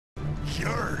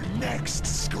You're next,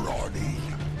 scrawny.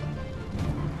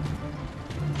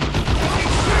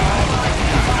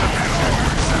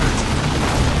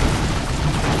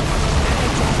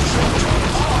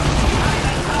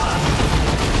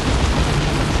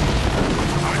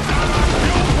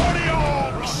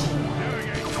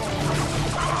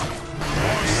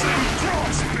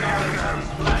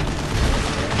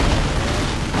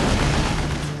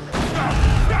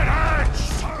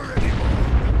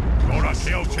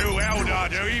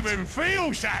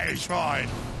 Feel satisfied.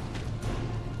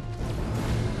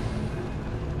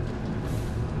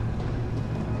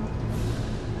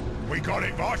 We got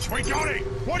it, boss. We got it.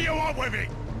 What do you want with it?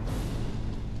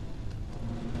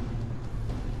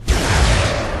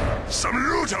 Some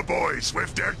looter boys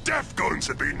with their death guns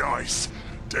would be nice.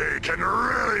 They can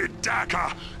really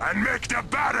daka and make the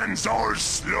bad uns all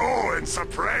slow and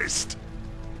suppressed.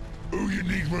 Who you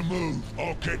need removed?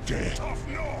 I'll get there. Tough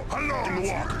no. A long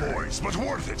walk, boys, but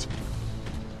worth it.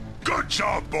 Good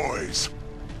job, boys.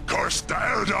 Curse the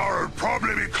Eldar will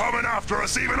probably be coming after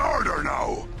us even harder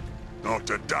now. Not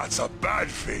that that's a bad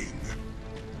thing.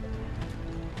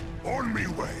 On me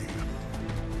way.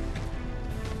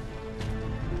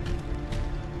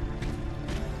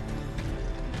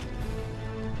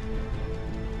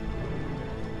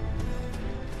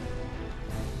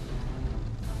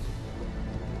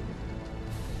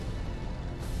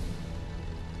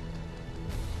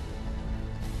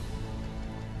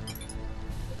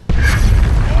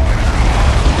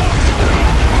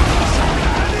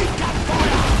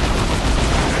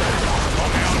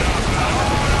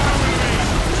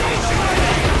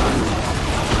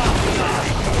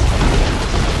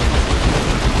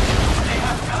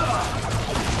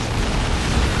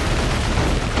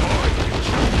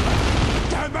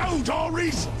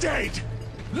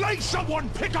 Someone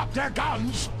pick up their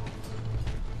guns!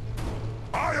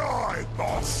 Aye, aye,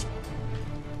 boss!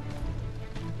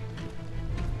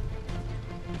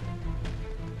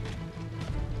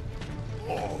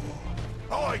 Oh,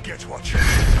 I get what you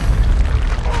mean.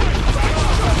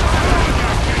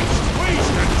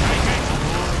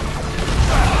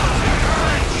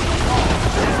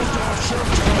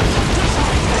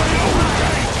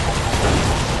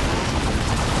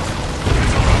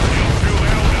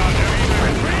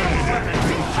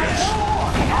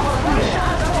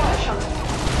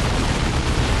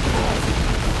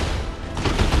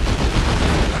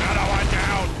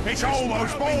 It's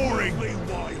almost boring!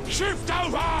 Shift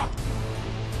over!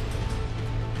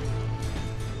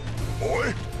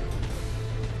 Boy!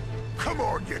 Come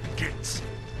on, you gits!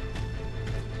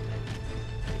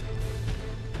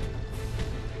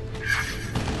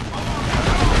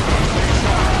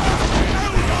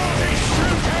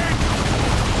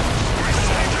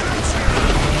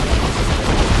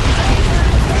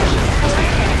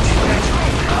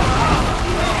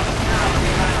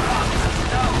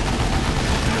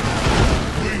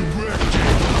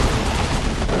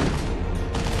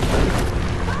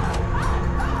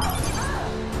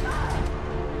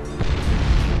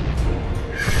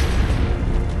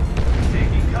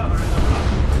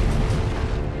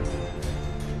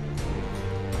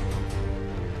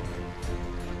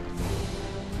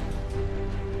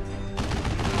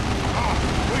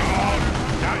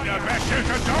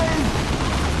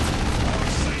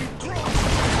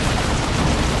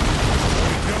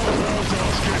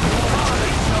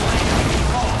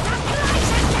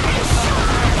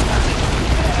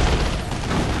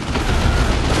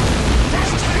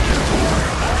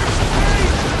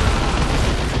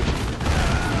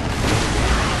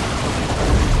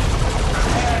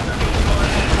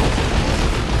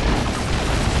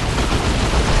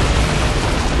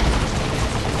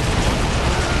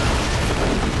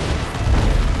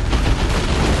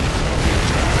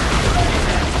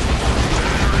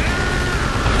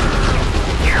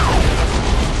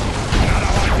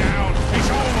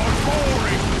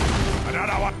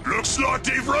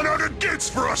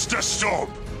 For us to stop!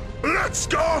 Let's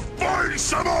go find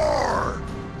some more!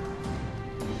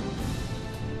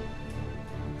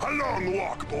 A long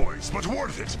walk, boys, but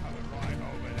worth it.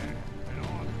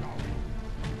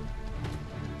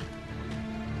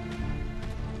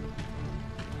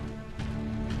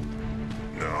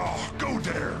 No, go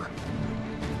there.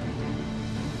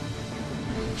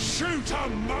 Shoot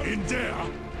 'em in there!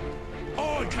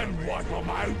 I can wipe 'em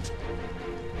out!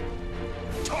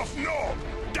 Tough knob!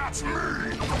 That's me!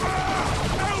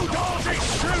 Eldar is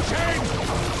shooting!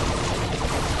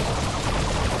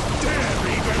 They're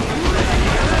even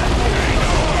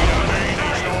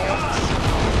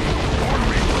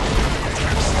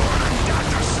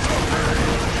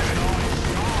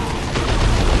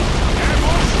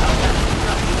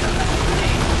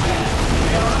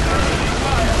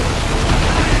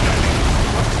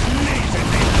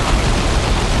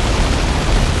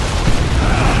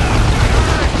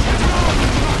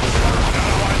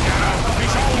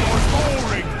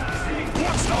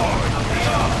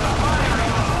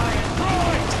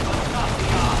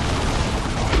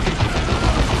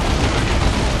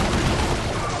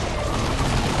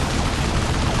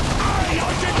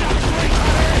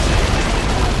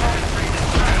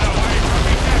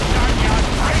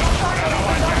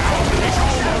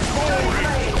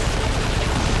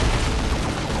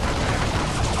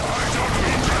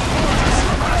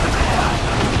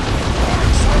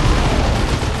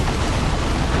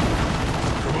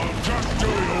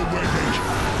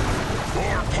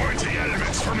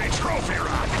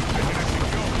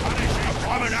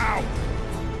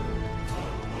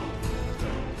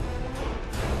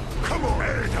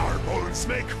orks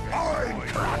make fine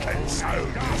cracking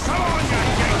sound. Come on, you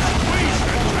kids! We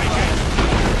should take it!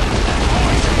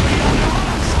 I should be on the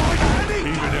other side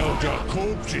any time! Even elder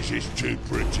corpses is too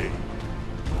pretty.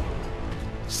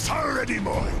 Already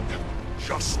mine.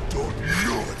 Just don't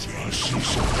know it yet. I see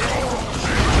some orks.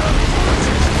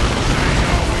 They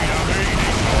know we are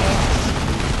eating orks.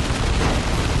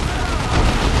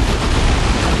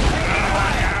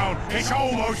 Down. It's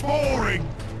almost boring.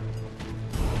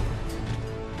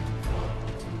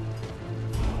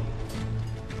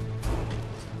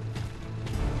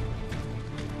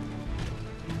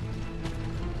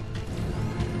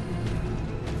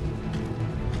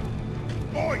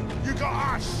 Oi, you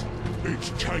got us! It's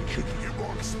taken. You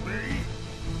want me?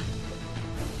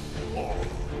 Oh,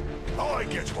 I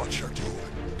get what you're doing.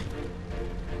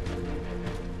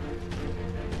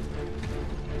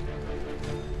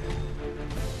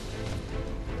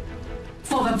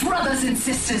 For the brothers and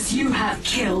sisters you have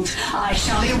killed, I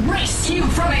shall erase you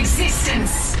from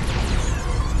existence!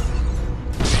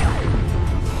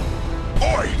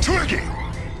 Oi, Twiggy!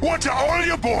 What do all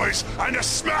you boys and a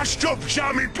smashed-up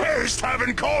jammy paste have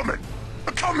in common?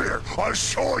 Come here, I'll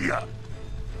show you.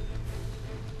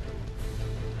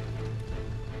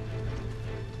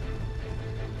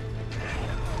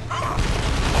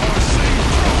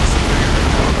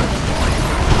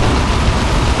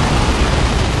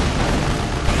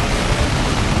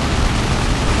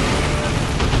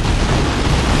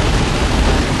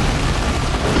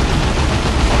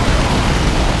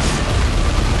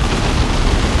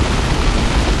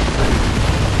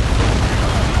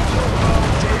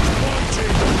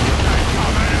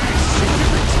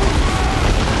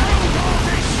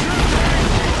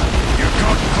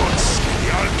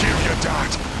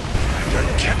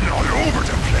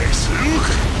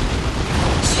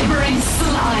 Shivering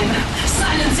slime!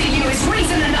 Silencing you is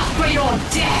reason enough for your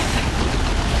death!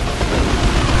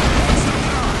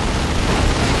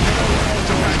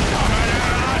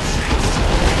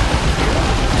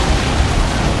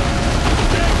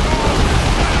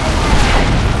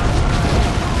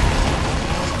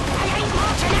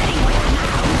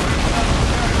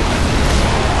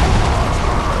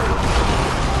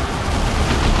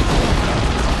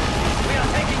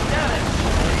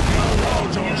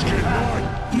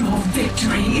 Your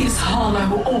victory is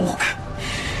hollow, Ork.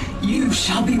 You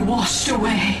shall be washed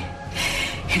away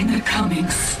in the coming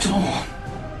storm.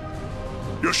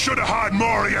 You should have had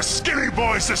more of your skinny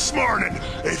boys this morning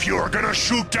if you were gonna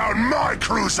shoot down my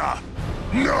cruiser.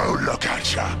 Now look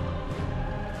at ya.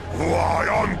 Why,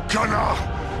 I'm gonna...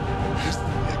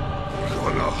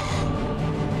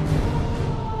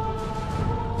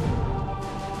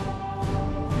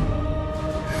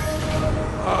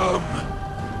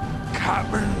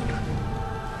 Captain.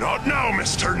 Not now,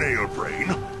 Mr.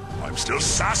 Nailbrain. I'm still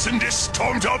sassing this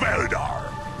stumped-up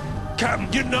Eldar.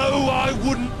 Captain, you know I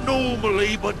wouldn't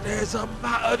normally, but there's a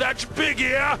matter that's big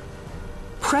here.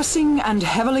 Pressing and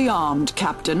heavily armed,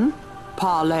 Captain.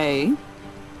 Parley.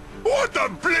 What the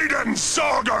bleeding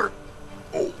sauger?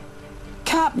 Oh.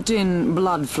 Captain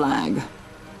Bloodflag.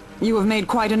 You have made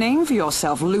quite a name for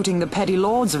yourself looting the petty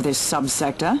lords of this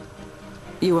subsector.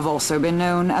 You have also been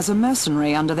known as a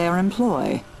mercenary under their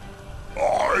employ.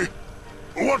 I?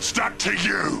 What's that to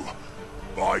you?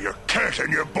 Why, you're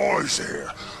catting your boys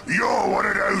here. You're one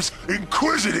of those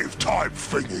inquisitive type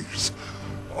thingies.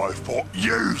 I thought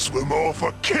yous were more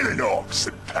for killing orcs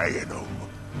than paying them.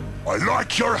 I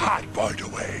like your hat, by the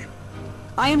way.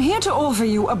 I am here to offer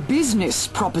you a business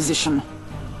proposition.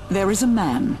 There is a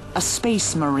man, a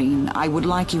space marine, I would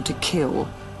like you to kill.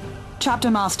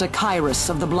 Chapter Master Kyrus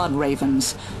of the Blood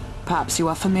Ravens. Perhaps you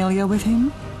are familiar with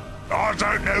him? I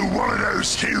don't know one of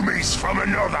those humies from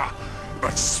another,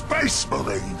 but Space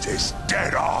Marines is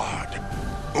dead hard.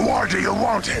 Why do you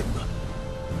want him?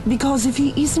 Because if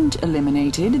he isn't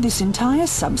eliminated, this entire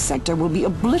subsector will be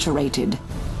obliterated.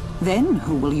 Then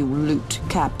who will you loot,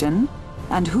 Captain?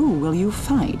 And who will you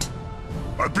fight?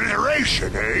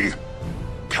 Obliteration, eh?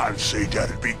 Can't see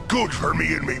that'd be good for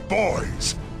me and me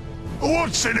boys.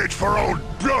 What's in it for old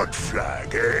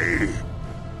Bloodflag, eh?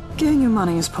 Giving you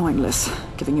money is pointless.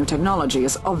 Giving you technology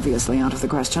is obviously out of the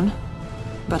question.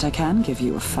 But I can give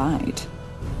you a fight.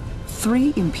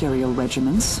 3 Imperial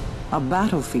regiments, a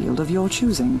battlefield of your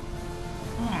choosing.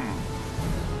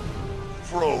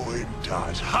 Throw in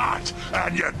that hat,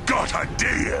 and you got a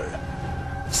deal.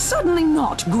 Certainly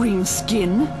not,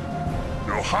 Greenskin.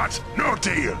 No hat, no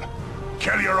deal.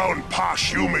 Kill your own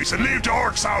posh humies and leave the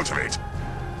orcs out of it.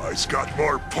 I's got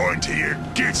more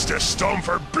pointy-eared gits to stump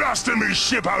for blasting me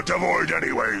ship out the void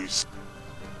anyways.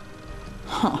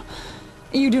 Huh.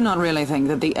 You do not really think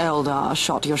that the Eldar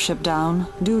shot your ship down,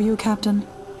 do you, Captain?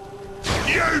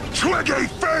 You twiggy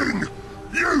thing!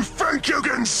 You think you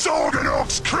can sword an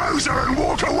ork's cruiser and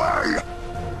walk away?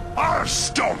 I'll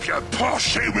stomp your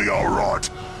posh Amy alright.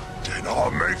 Then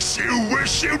I'll makes you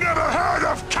wish you never heard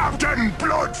of Captain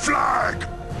Bloodflag!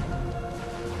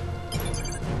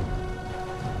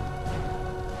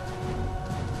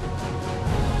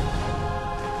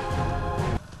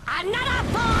 Another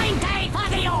fine day for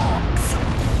the orks!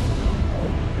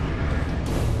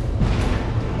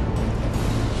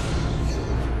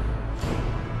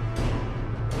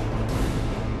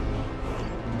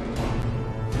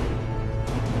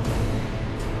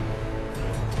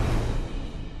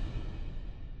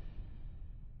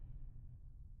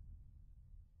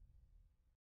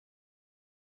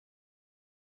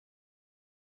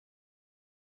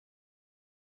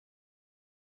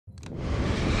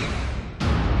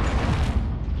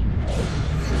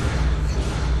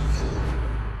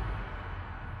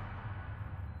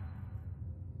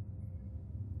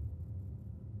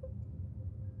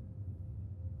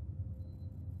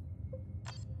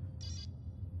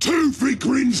 Toothy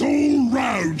grins all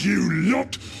round, you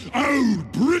lot!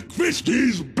 Old Brickfist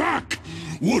is back!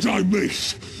 What I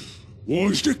miss?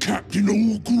 Why's the captain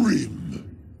all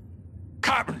grim?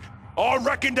 Captain, I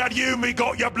reckon that you and me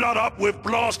got your blood up with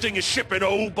blasting a ship and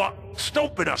all, but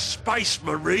stopping a space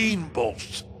marine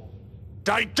boss.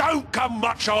 They don't come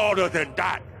much harder than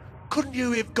that. Couldn't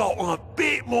you have gotten a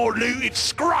bit more looted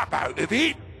scrap out of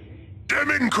it? Them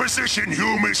Inquisition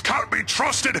humans can't be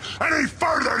trusted any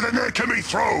further than they can be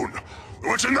thrown,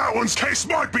 which in that one's case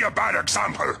might be a bad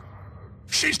example.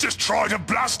 She's just trying to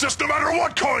blast us no matter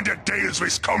what kind of deals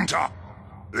we's come to.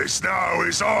 This now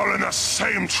is all in the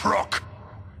same truck.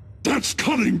 That's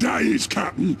cunning days,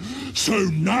 Captain. So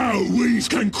now we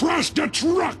can crash the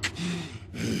truck.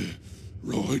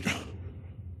 Right.